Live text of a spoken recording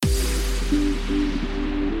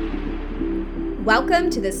Welcome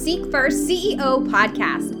to the Seek First CEO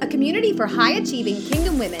podcast, a community for high-achieving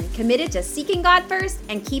kingdom women committed to seeking God first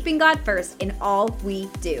and keeping God first in all we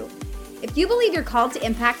do. If you believe you're called to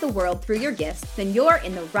impact the world through your gifts, then you're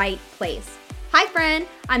in the right place. Hi, friend.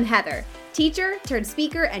 I'm Heather, teacher turned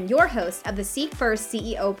speaker and your host of the Seek First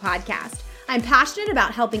CEO podcast. I'm passionate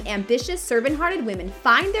about helping ambitious, servant-hearted women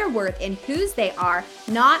find their worth in whose they are,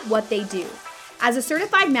 not what they do. As a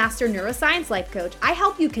certified master neuroscience life coach, I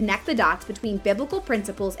help you connect the dots between biblical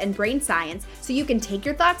principles and brain science so you can take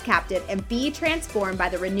your thoughts captive and be transformed by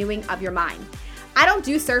the renewing of your mind. I don't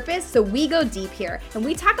do surface, so we go deep here, and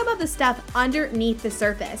we talk about the stuff underneath the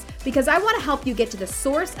surface because I want to help you get to the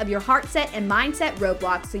source of your heart set and mindset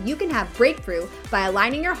roadblocks so you can have breakthrough by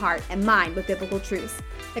aligning your heart and mind with biblical truths.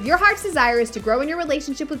 If your heart's desire is to grow in your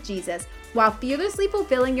relationship with Jesus while fearlessly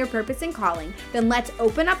fulfilling your purpose and calling, then let's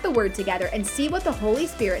open up the Word together and see what the Holy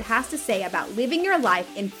Spirit has to say about living your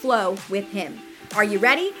life in flow with Him. Are you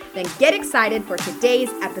ready? Then get excited for today's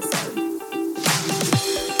episode.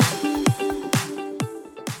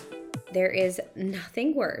 There is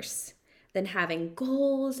nothing worse than having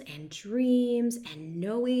goals and dreams and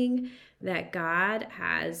knowing that God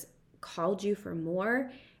has called you for more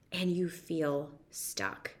and you feel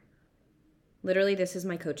stuck. Literally, this is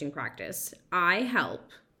my coaching practice. I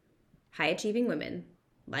help high-achieving women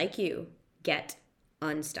like you get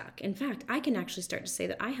unstuck. In fact, I can actually start to say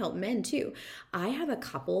that I help men too. I have a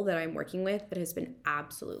couple that I'm working with that has been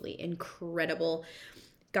absolutely incredible.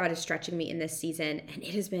 God is stretching me in this season, and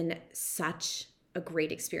it has been such a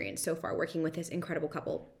great experience so far working with this incredible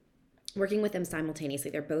couple. Working with them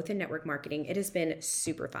simultaneously. They're both in network marketing. It has been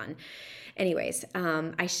super fun. Anyways,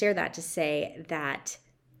 I share that to say that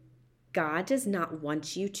God does not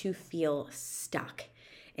want you to feel stuck.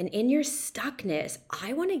 And in your stuckness,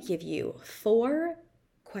 I want to give you 4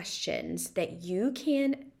 questions that you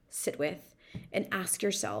can sit with and ask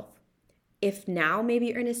yourself if now maybe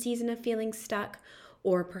you're in a season of feeling stuck,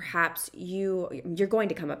 or perhaps you're going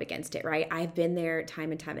to come up against it, right? I've been there time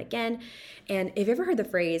and time again. And if you've ever heard the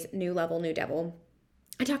phrase, new level, new devil,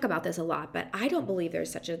 I talk about this a lot, but I don't believe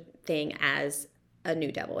there's such a thing as a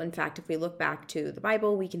new devil. In fact, if we look back to the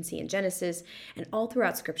Bible, we can see in Genesis and all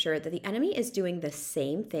throughout Scripture that the enemy is doing the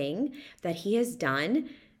same thing that he has done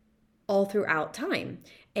all throughout time.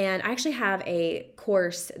 And I actually have a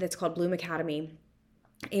course that's called Bloom Academy.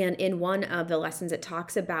 And in one of the lessons, it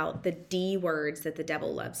talks about the D words that the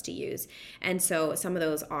devil loves to use. And so some of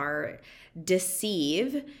those are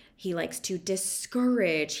deceive. He likes to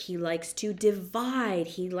discourage. He likes to divide.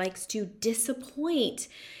 He likes to disappoint.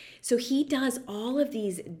 So he does all of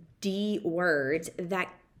these D words that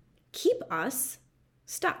keep us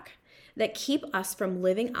stuck, that keep us from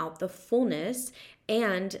living out the fullness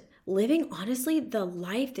and living, honestly, the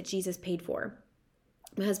life that Jesus paid for.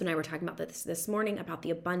 My husband and I were talking about this morning about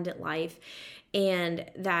the abundant life, and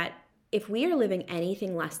that if we are living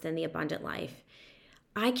anything less than the abundant life,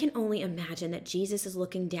 I can only imagine that Jesus is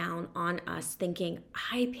looking down on us thinking,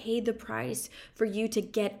 I paid the price for you to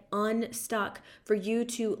get unstuck, for you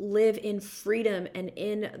to live in freedom and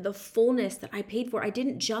in the fullness that I paid for. I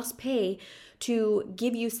didn't just pay to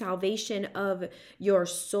give you salvation of your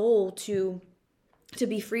soul, to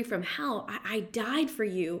be free from hell. I died for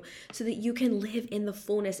you so that you can live in the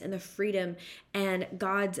fullness and the freedom and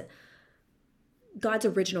God's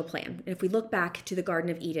original plan. And if we look back to the Garden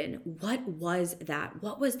of Eden, what was that?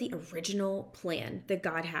 What was the original plan that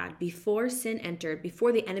God had before sin entered,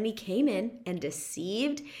 before the enemy came in and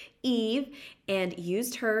deceived Eve and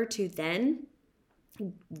used her to then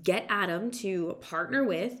get Adam to partner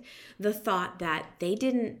with the thought that they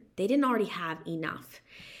didn't already have enough.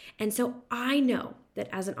 And so I know that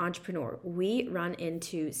as an entrepreneur, we run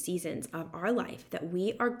into seasons of our life that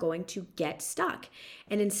we are going to get stuck.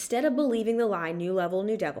 And instead of believing the lie, new level,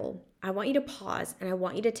 new devil, I want you to pause and I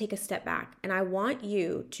want you to take a step back. And I want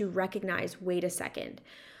you to recognize, wait a second.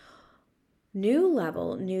 New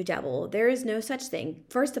level, new devil, there is no such thing.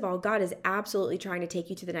 First of all, God is absolutely trying to take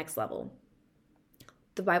you to the next level.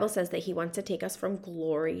 The Bible says that He wants to take us from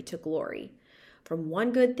glory to glory. From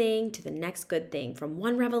one good thing to the next good thing, from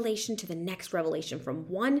one revelation to the next revelation, from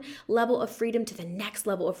one level of freedom to the next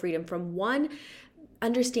level of freedom, from one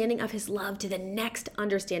understanding of His love to the next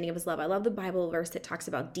understanding of His love. I love the Bible verse that talks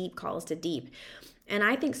about deep calls to deep. And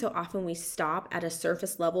I think so often we stop at a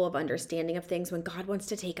surface level of understanding of things when God wants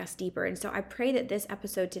to take us deeper. And so I pray that this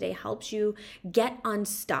episode today helps you get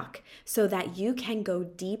unstuck so that you can go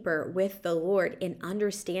deeper with the Lord in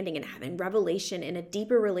understanding and having revelation in a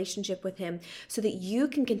deeper relationship with Him, so that you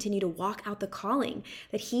can continue to walk out the calling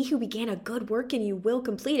that He who began a good work in you will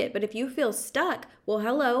complete it. But if you feel stuck, well,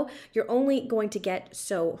 hello, you're only going to get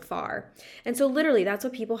so far. And so literally that's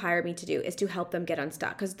what people hire me to do, is to help them get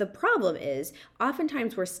unstuck. Because the problem is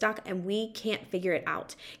oftentimes we're stuck and we can't figure it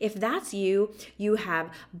out. If that's you, you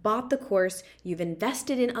have bought the course, you've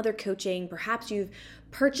invested in other coaching, perhaps you've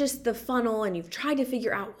purchased the funnel and you've tried to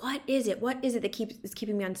figure out what is it that is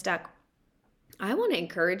keeping me unstuck. I want to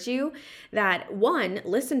encourage you that, one,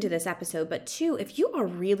 listen to this episode, but two, if you are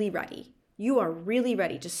really ready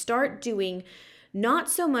to start doing not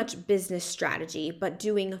so much business strategy, but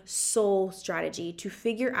doing soul strategy to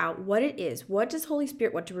figure out what it is. What does Holy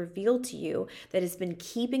Spirit want to reveal to you that has been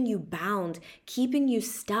keeping you bound, keeping you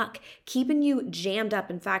stuck, keeping you jammed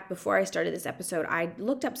up? In fact, before I started this episode, I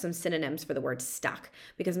looked up some synonyms for the word stuck,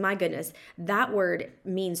 because my goodness, that word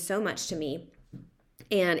means so much to me.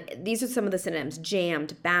 And these are some of the synonyms: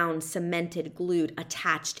 jammed, bound, cemented, glued,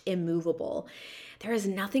 attached, immovable. There is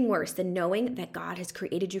nothing worse than knowing that God has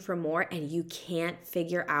created you for more and you can't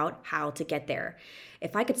figure out how to get there.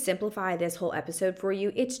 If I could simplify this whole episode for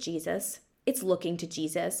you, it's Jesus. It's looking to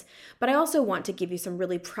Jesus. But I also want to give you some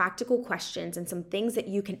really practical questions and some things that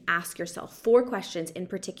you can ask yourself, 4 questions in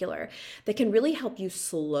particular, that can really help you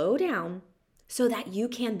slow down so that you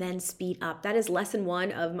can then speed up. That is lesson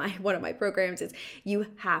 1 of one of my programs, is you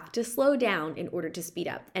have to slow down in order to speed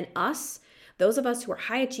up. And those of us who are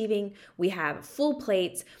high achieving, we have full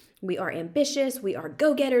plates, we are ambitious, we are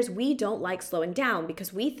go-getters, we don't like slowing down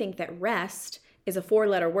because we think that rest is a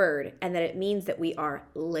 4-letter word and that it means that we are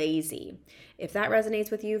lazy. If that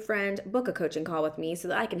resonates with you, friend, book a coaching call with me so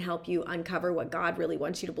that I can help you uncover what God really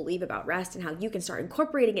wants you to believe about rest and how you can start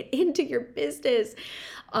incorporating it into your business.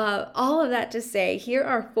 All of that to say, here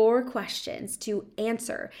are 4 questions to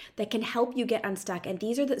answer that can help you get unstuck. And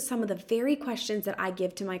these are some of the very questions that I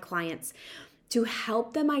give to my clients to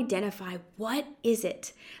help them identify what is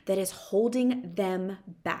it that is holding them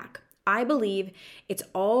back. I believe it's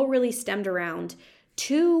all really stemmed around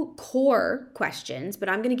 2 core questions, but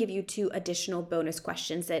I'm going to give you 2 additional bonus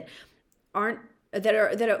questions that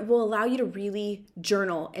will allow you to really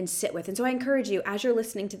journal and sit with. And so I encourage you, as you're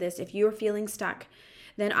listening to this, if you're feeling stuck,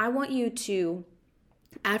 then I want you to,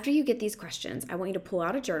 after you get these questions, I want you to pull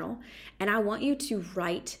out a journal and I want you to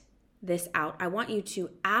write this out. I want you to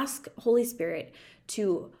ask Holy Spirit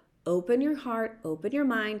to open your heart, open your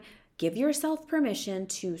mind, give yourself permission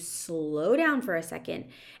to slow down for a second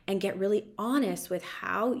and get really honest with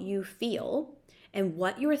how you feel and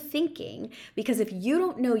what you're thinking. Because if you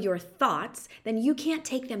don't know your thoughts, then you can't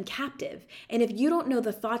take them captive. And if you don't know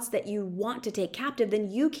the thoughts that you want to take captive,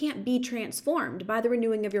 then you can't be transformed by the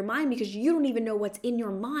renewing of your mind, because you don't even know what's in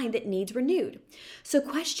your mind that needs renewed. So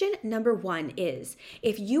question number 1 is,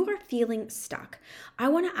 if you are feeling stuck, I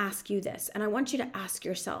want to ask you this, and I want you to ask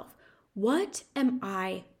yourself, what am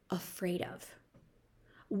I afraid of?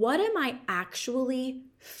 What am I actually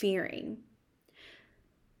fearing?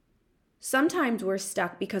 Sometimes we're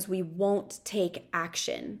stuck because we won't take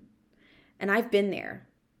action. And I've been there,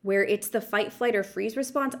 where it's the fight, flight, or freeze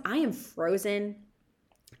response. I am frozen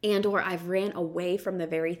or I've ran away from the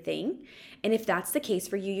very thing. And if that's the case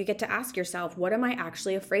for you, you get to ask yourself, what am I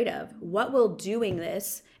actually afraid of? What will doing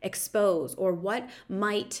this expose? Or what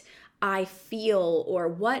might I feel, or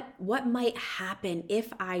what might happen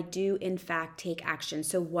if I do in fact take action?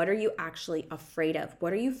 So what are you actually afraid of?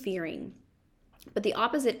 What are you fearing? But the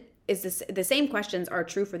opposite is this, the same questions are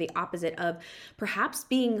true for the opposite of perhaps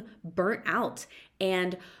being burnt out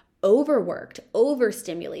and overworked,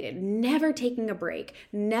 overstimulated, never taking a break,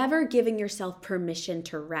 never giving yourself permission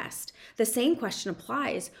to rest. The same question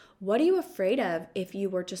applies. What are you afraid of if you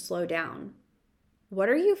were to slow down? What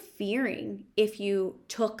are you fearing if you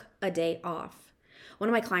took a day off? One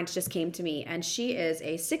of my clients just came to me, and she is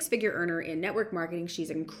a 6-figure earner in network marketing. She's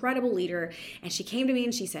an incredible leader. And she came to me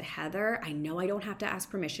and she said, Heather, I know I don't have to ask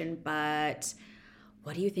permission, but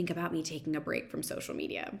what do you think about me taking a break from social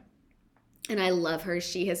media? And I love her.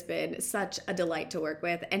 She has been such a delight to work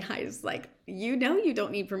with. And I was like, you know you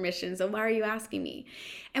don't need permission, so why are you asking me?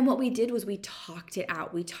 And what we did was we talked it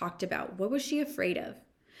out. We talked about, what was she afraid of?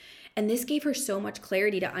 And this gave her so much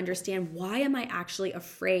clarity to understand, why am I actually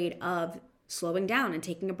afraid of slowing down and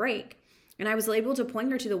taking a break? And I was able to point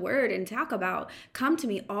her to the word and talk about, come to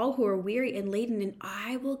me all who are weary and laden, and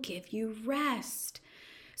I will give you rest.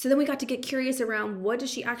 So then we got to get curious around, what does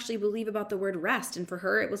she actually believe about the word rest? And for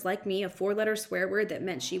her, it was like me, a 4-letter swear word that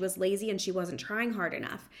meant she was lazy and she wasn't trying hard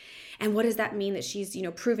enough. And what does that mean that she's,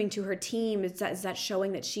 proving to her team? Is that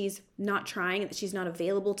showing that she's not trying, that she's not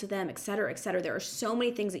available to them, et cetera, et cetera? There are so many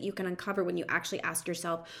things that you can uncover when you actually ask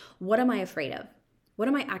yourself, what am I afraid of? What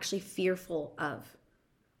am I actually fearful of?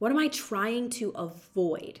 What am I trying to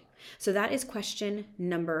avoid? So that is question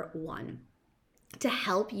number 1, to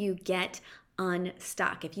help you get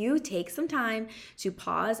unstuck. If you take some time to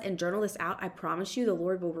pause and journal this out, I promise you the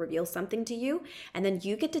Lord will reveal something to you. And then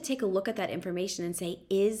you get to take a look at that information and say,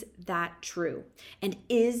 is that true? And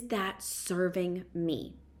is that serving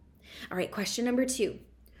me? All right, question number 2.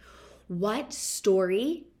 What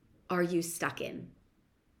story are you stuck in?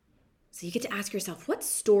 So you get to ask yourself, what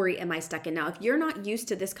story am I stuck in? Now, if you're not used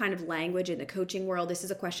to this kind of language in the coaching world, this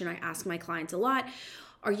is a question I ask my clients a lot.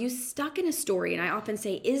 Are you stuck in a story? And I often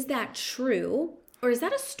say, is that true? Or is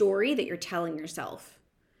that a story that you're telling yourself?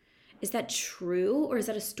 Is that true? Or is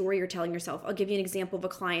that a story you're telling yourself? I'll give you an example of a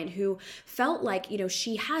client who felt like,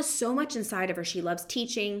 she has so much inside of her. She loves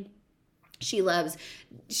teaching. She loves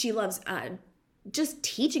just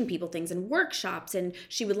teaching people things and workshops, and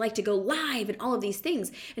she would like to go live and all of these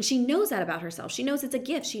things. And she knows that about herself. She knows it's a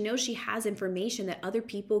gift. She knows she has information that other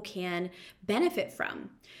people can benefit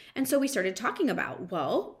from. And so we started talking about,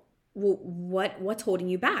 what's holding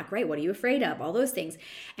you back, right? What are you afraid of? All those things.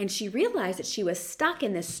 And she realized that she was stuck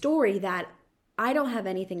in this story that I don't have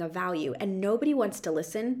anything of value and nobody wants to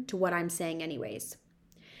listen to what I'm saying anyways.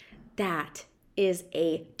 That is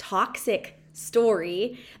a toxic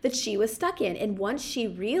story that she was stuck in. And once she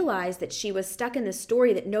realized that she was stuck in this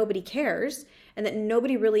story that nobody cares and that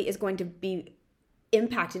nobody really is going to be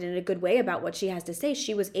impacted in a good way about what she has to say,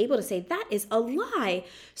 she was able to say, that is a lie.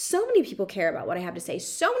 So many people care about what I have to say.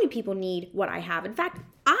 So many people need what I have. In fact,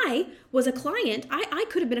 I was a client. I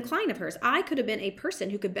could have been a client of hers. I could have been a person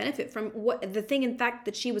who could benefit from the thing, in fact,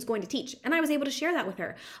 that she was going to teach. And I was able to share that with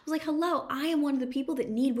her. I was like, hello, I am one of the people that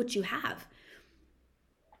need what you have.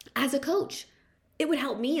 As a coach, it would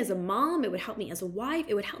help me as a mom. It would help me as a wife.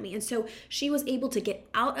 It would help me. And so she was able to get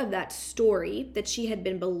out of that story that she had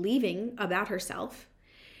been believing about herself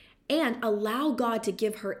and allow God to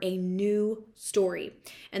give her a new story.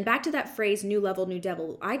 And back to that phrase, new level, new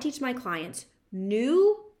devil. I teach my clients,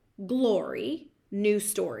 new glory, new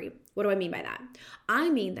story. What do I mean by that? I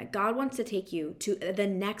mean that God wants to take you to the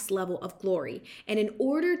next level of glory. And in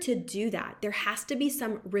order to do that, there has to be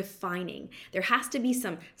some refining. There has to be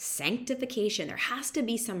some sanctification. There has to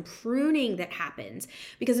be some pruning that happens.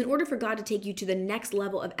 Because in order for God to take you to the next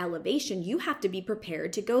level of elevation, you have to be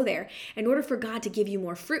prepared to go there. In order for God to give you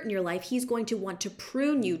more fruit in your life, He's going to want to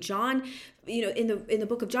prune you. John, in the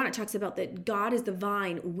book of John, it talks about that God is the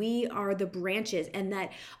vine, we are the branches, and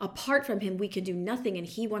that apart from Him, we can do nothing, and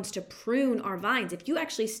He wants to prune our vines. If you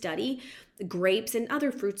actually study grapes and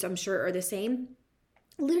other fruits, I'm sure are the same.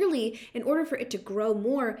 Literally, in order for it to grow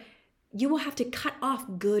more, you will have to cut off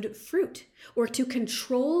good fruit or to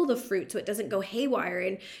control the fruit so it doesn't go haywire.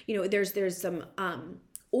 And, there's some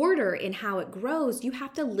order in how it grows. You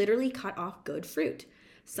have to literally cut off good fruit.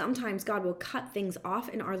 Sometimes God will cut things off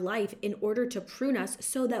in our life in order to prune us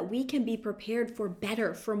so that we can be prepared for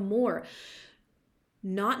better, for more.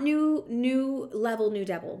 Not new level, new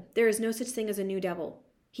devil. There is no such thing as a new devil.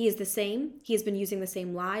 He is the same. He has been using the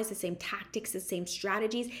same lies, the same tactics, the same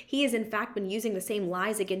strategies. He has in fact been using the same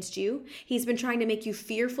lies against you. He's been trying to make you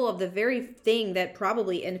fearful of the very thing that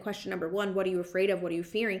probably, in question number 1, what are you afraid of? What are you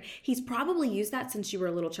fearing? He's probably used that since you were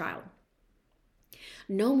a little child.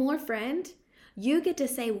 No more, friend. You get to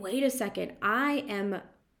say, wait a second, I am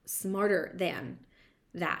smarter than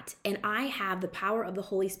that. And I have the power of the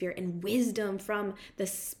Holy Spirit and wisdom from the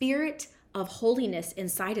Spirit of holiness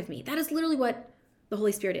inside of me. That is literally what the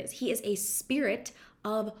Holy Spirit is. He is a spirit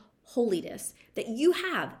of holiness that you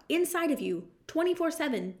have inside of you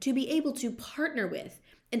 24/7 to be able to partner with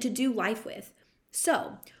and to do life with.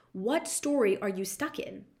 So, what story are you stuck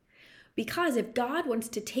in? Because if God wants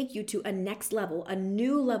to take you to a next level, a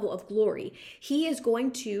new level of glory, He is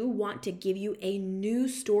going to want to give you a new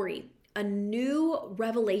story, a new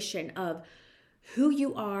revelation of who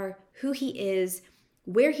you are, who He is,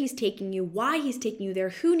 where He's taking you, why He's taking you there,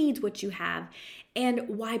 who needs what you have, and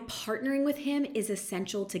why partnering with Him is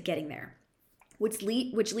essential to getting there. Which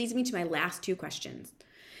leads me to my last 2 questions.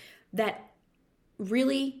 That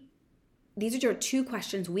really, these are your 2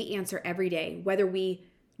 questions we answer every day, whether we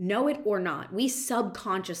know it or not. We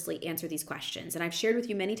subconsciously answer these questions. And I've shared with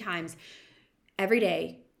you many times, every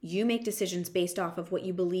day, you make decisions based off of what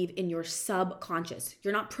you believe in your subconscious.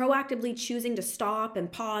 You're not proactively choosing to stop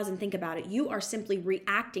and pause and think about it. You are simply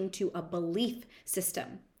reacting to a belief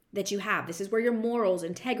system. that you have. This is where your morals,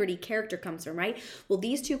 integrity, character comes from, right? Well,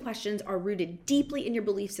 these two questions are rooted deeply in your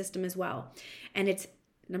belief system as well. And it's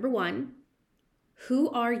number one, who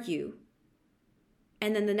are you?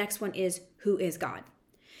 And then the next one is, who is God?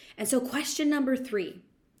 And so question number 3,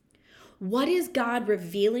 what is God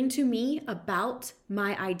revealing to me about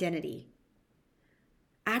my identity?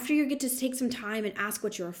 After you get to take some time and ask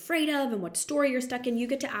what you're afraid of and what story you're stuck in, you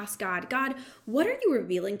get to ask God, what are you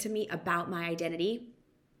revealing to me about my identity?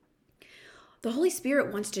 The Holy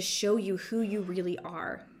Spirit wants to show you who you really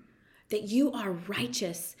are, that you are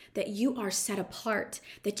righteous, that you are set apart,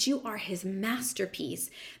 that you are his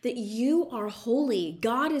masterpiece, that you are holy.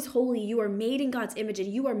 God is holy. You are made in God's image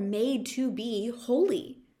and you are made to be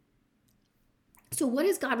holy. So what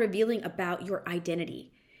is God revealing about your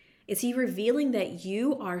identity? Is he revealing that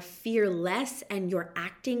you are fearless and you're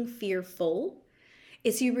acting fearful?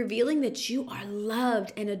 Is he revealing that you are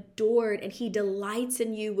loved and adored and he delights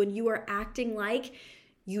in you when you are acting like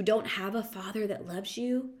you don't have a father that loves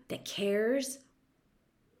you, that cares,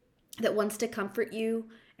 that wants to comfort you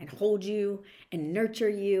and hold you and nurture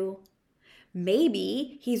you?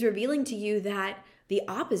 Maybe he's revealing to you that the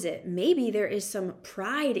opposite. Maybe there is some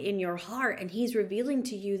pride in your heart and he's revealing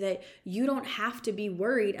to you that you don't have to be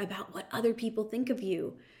worried about what other people think of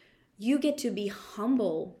you. You get to be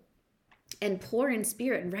humble and poor in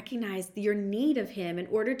spirit and recognize your need of him in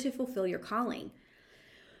order to fulfill your calling.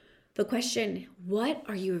 The question, what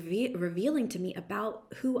are you revealing to me about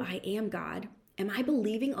who I am, God? Am I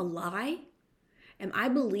believing a lie? Am I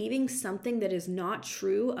believing something that is not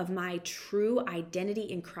true of my true identity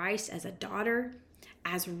in Christ as a daughter,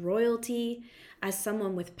 as royalty, as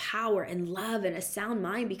someone with power and love and a sound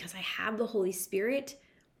mind because I have the Holy Spirit?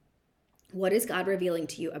 What is God revealing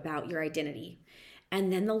to you about your identity?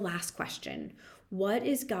 And then the last question, what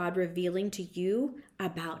is God revealing to you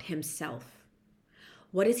about himself?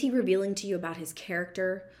 What is he revealing to you about his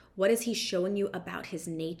character? What is he showing you about his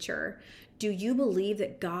nature? Do you believe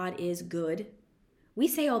that God is good? We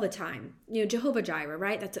say all the time, Jehovah Jireh,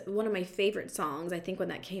 right? That's one of my favorite songs. I think when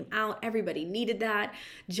that came out, everybody needed that.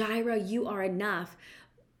 Jireh, you are enough.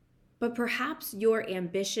 But perhaps your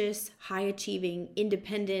ambitious, high-achieving,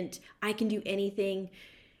 independent, I can do anything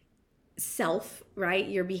self, right?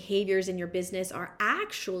 Your behaviors in your business are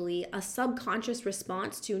actually a subconscious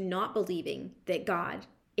response to not believing that God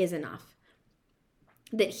is enough,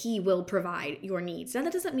 that he will provide your needs. Now,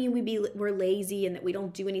 that doesn't mean we're lazy and that we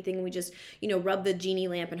don't do anything and we just, rub the genie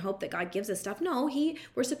lamp and hope that God gives us stuff. No,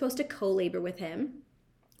 we're supposed to co-labor with him.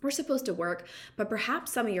 We're supposed to work, but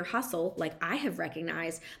perhaps some of your hustle, like I have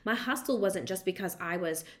recognized, my hustle wasn't just because I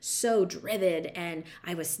was so driven and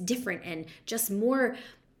I was different and just more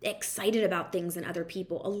excited about things than other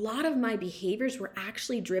people. A lot of my behaviors were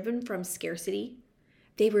actually driven from scarcity.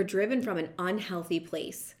 They were driven from an unhealthy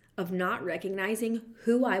place of not recognizing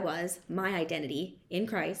who I was, my identity in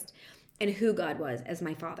Christ, and who God was as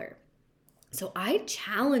my Father. So I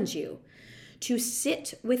challenge you to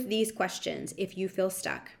sit with these questions if you feel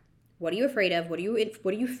stuck. What are you afraid of? What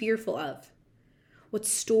are you fearful of? What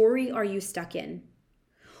story are you stuck in?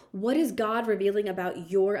 What is God revealing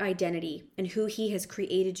about your identity and who he has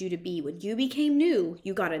created you to be? When you became new,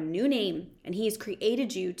 you got a new name, and he has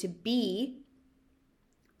created you to be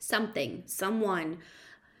something, someone,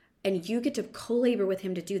 and you get to co-labor with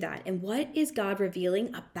him to do that. And what is God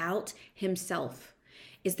revealing about himself?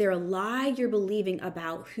 Is there a lie you're believing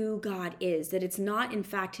about who God is? That it's not, in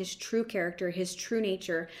fact, his true character, his true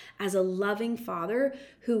nature as a loving father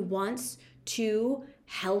who wants to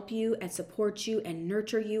help you and support you and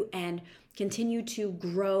nurture you and continue to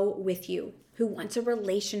grow with you, who wants a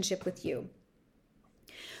relationship with you.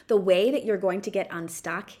 The way that you're going to get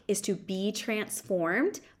unstuck is to be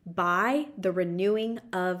transformed by the renewing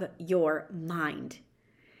of your mind.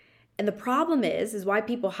 And the problem is why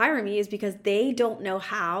people hire me is because they don't know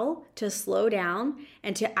how to slow down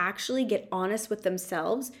and to actually get honest with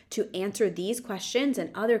themselves to answer these questions and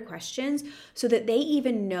other questions so that they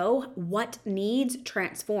even know what needs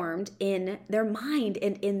transformed in their mind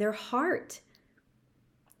and in their heart.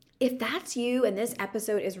 If that's you and this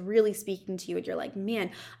episode is really speaking to you and you're like, man,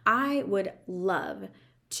 I would love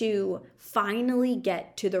to finally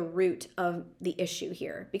get to the root of the issue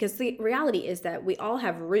here. Because the reality is that we all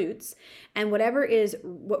have roots, and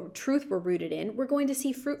what truth we're rooted in, we're going to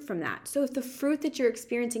see fruit from that. So if the fruit that you're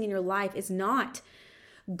experiencing in your life is not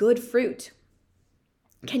good fruit,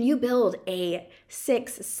 can you build a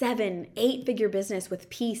 6, 7, 8-figure business with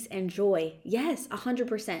peace and joy? Yes,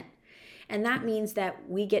 100%. And that means that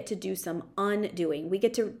we get to do some undoing. We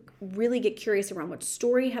get to really get curious around what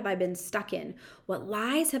story have I been stuck in? What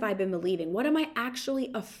lies have I been believing? What am I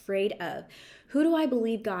actually afraid of? Who do I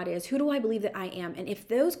believe God is? Who do I believe that I am? And if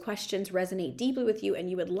those questions resonate deeply with you and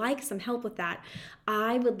you would like some help with that,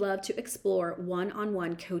 I would love to explore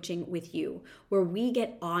one-on-one coaching with you, where we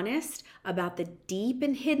get honest about the deep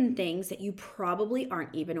and hidden things that you probably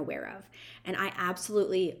aren't even aware of. And I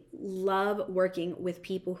absolutely love working with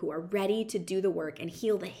people who are ready to do the work and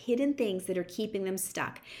heal the hidden things that are keeping them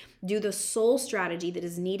stuck. Do the soul strategy that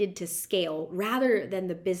is needed to scale rather than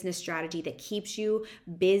the business strategy that keeps you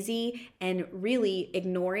busy and really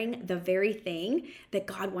ignoring the very thing that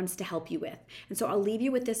God wants to help you with. And so I'll leave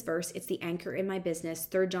you with this verse. It's the anchor in my business,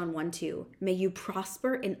 3 John 1:2. May you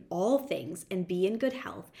prosper in all things and be in good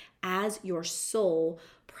health as your soul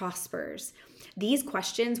prospers. These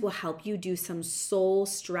questions will help you do some soul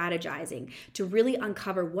strategizing to really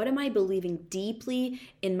uncover, what am I believing deeply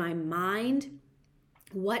in my mind?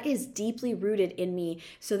 What is deeply rooted in me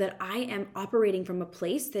so that I am operating from a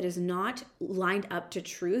place that is not lined up to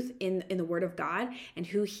truth in the Word of God and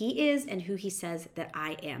who He is and who He says that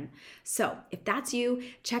I am. So if that's you,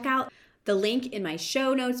 check out the link in my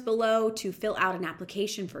show notes below to fill out an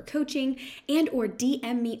application for coaching, and or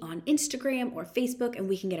DM me on Instagram or Facebook, and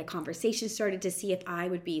we can get a conversation started to see if I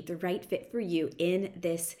would be the right fit for you in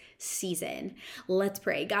this season. Let's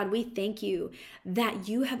pray. God, we thank you that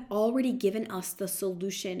you have already given us the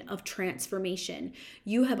solution of transformation.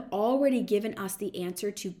 You have already given us the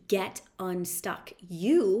answer to get unstuck.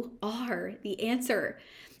 You are the answer.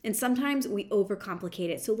 And sometimes we overcomplicate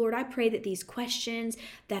it. So Lord, I pray that these questions,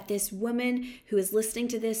 that this woman who is listening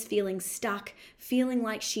to this feeling stuck, feeling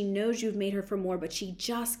like she knows you've made her for more, but she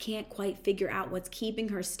just can't quite figure out what's keeping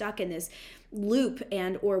her stuck in this loop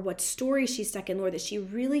and or what story she's stuck in, Lord, that she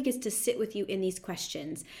really gets to sit with you in these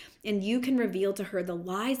questions and you can reveal to her the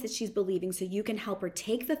lies that she's believing so you can help her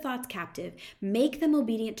take the thoughts captive, make them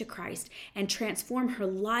obedient to Christ, and transform her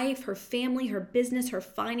life, her family, her business, her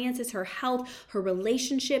finances, her health, her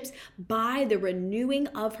relationships by the renewing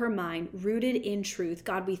of her mind rooted in truth.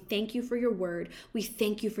 God, we thank you for your word. We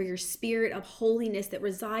thank you for your spirit of holiness that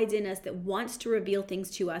resides in us, that wants to reveal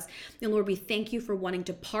things to us. And Lord, we thank you for wanting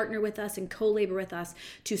to partner with us and co-labor with us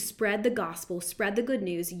to spread the gospel, spread the good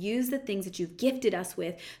news, use the things that you've gifted us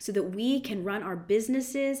with so that we can run our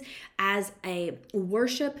businesses as a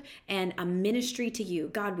worship and a ministry to you.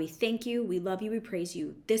 God, we thank you. We love you. We praise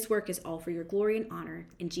you. This work is all for your glory and honor.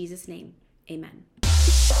 In Jesus' name, amen.